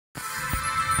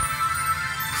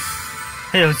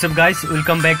Hey, what's up guys,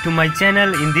 welcome back to my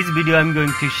channel. In this video I'm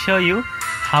going to show you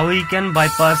how we can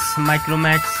bypass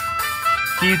Micromax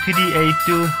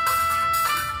q382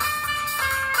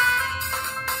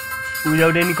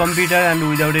 without any computer and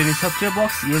without any software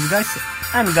box. Yes guys,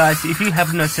 and guys, if you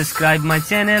have not subscribed my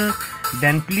channel,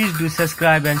 then please do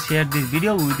subscribe and share this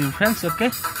video with your friends. Okay,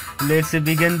 let's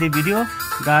begin the video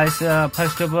guys.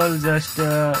 First of all, just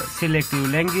select your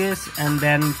language and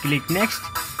then click next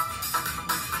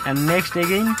and next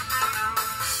again.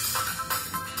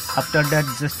 After that,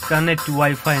 just connect to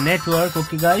Wi-Fi network.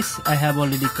 Okay guys, I have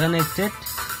already connected,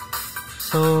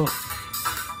 so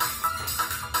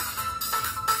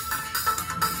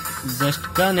just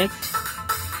connect.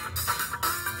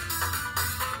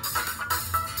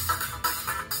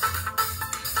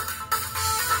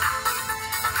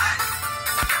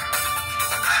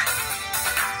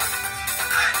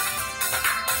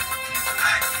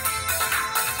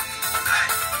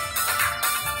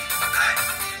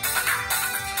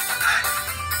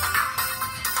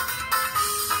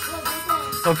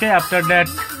 Okay, after that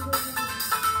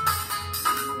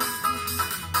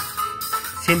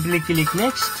simply click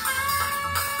next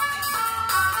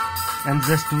and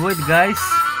just wait guys.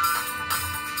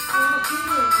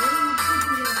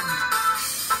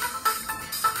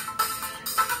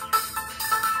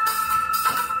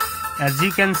 As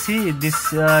you can see,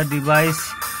 this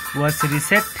device was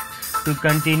reset to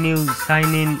continue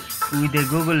sign in with a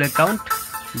Google account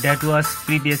that was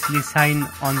previously signed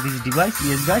on this device.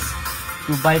 Yes guys,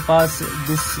 to bypass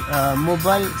this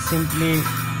mobile, simply,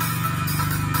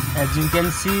 as you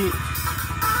can see,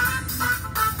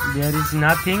 there is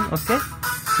nothing. Okay,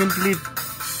 simply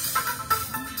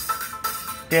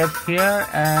tap here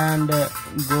and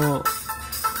go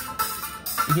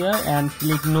here and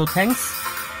click no thanks.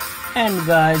 And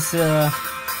guys,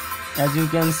 as you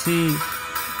can see,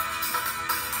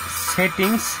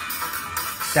 settings,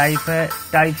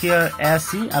 type here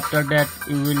AC. After that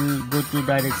you will go to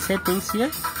direct settings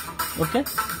here. Okay,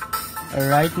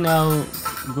 right now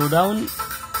go down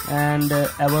and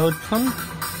about phone.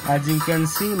 As you can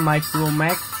see,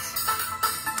 Micromax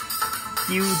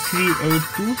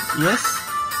q382. yes,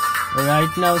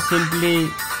 right now simply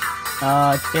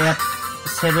tap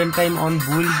 7 times on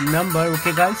build number.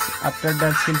 Okay guys, after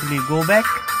that simply go back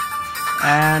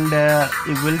and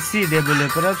you will see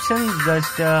developer option.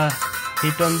 Just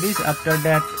hit on this. After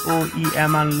that,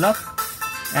 OEM unlock,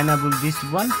 enable this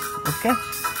one. Okay,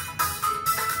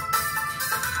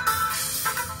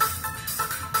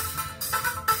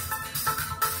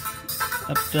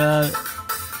 after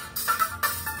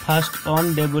first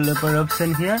on developer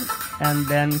option here and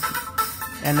then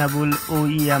enable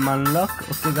OEM unlock.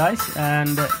 Okay guys,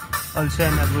 and also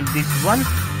enable this one,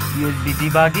 USB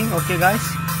debugging. Okay guys,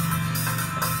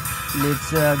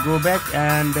 let's go back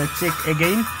and check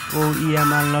again.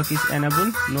 OEM unlock is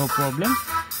enabled, no problem.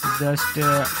 Just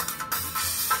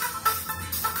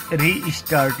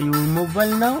restart your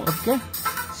mobile now. Okay,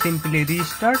 simply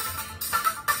restart.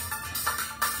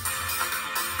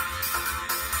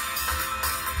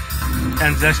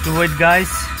 And just wait guys.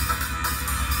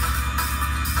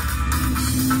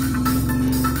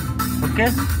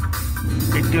 Okay,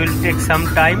 it will take some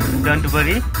time, don't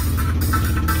worry.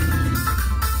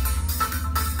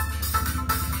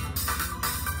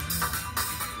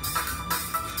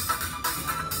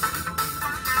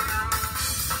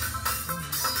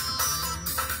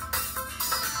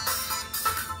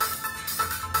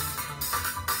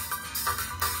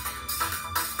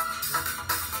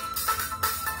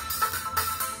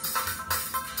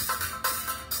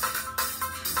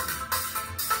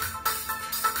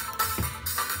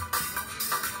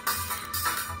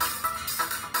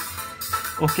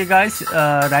 Okay guys,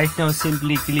 right now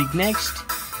simply click next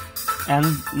and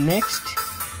next,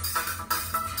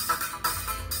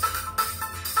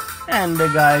 and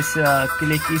guys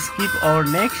click skip or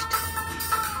next.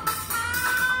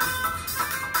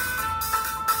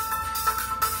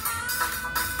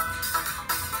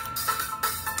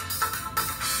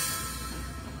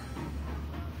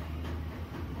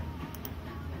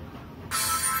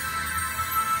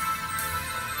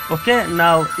 Okay,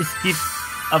 now skip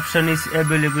option is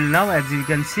available now, as you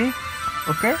can see.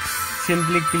 Okay,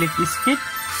 simply click skip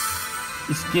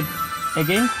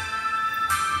again,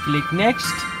 click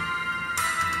next,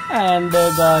 and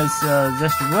guys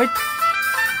just wait.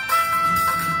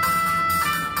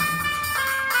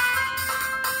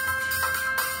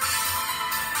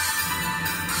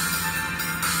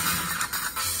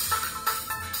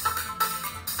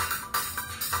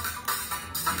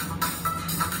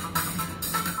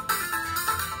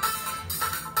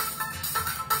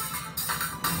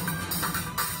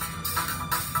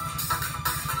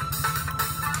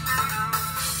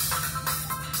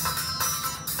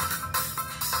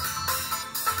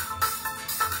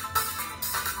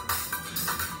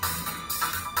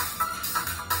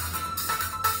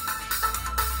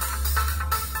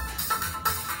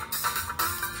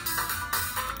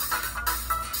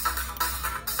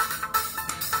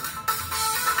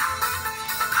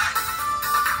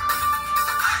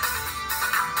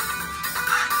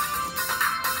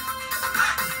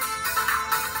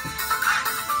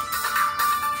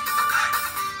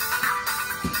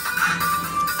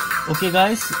 Okay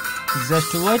guys,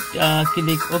 just wait.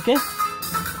 Click OK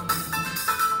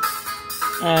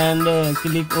and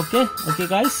click OK. Okay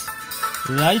guys,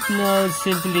 right now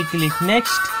simply click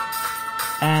next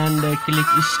and click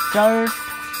start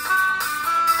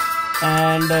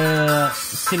and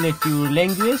select your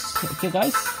language. Okay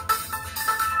guys,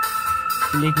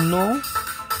 click no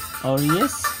or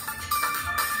yes.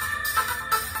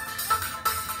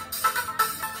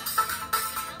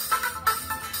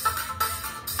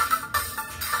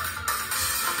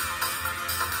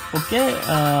 Okay,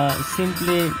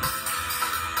 simply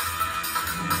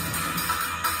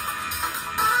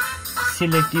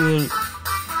select your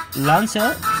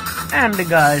launcher, and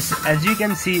guys, as you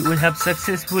can see, we have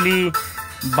successfully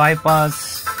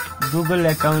bypassed Google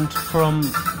account from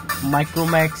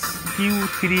Micromax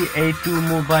q382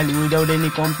 mobile without any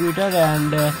computer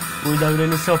and without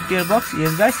any software box.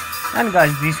 Yes guys, and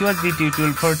guys, this was the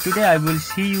tutorial for today. I will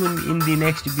see you in the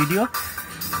next video.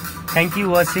 Thank you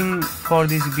watching for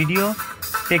this video.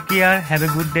 Take care. Have a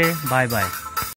good day. Bye bye.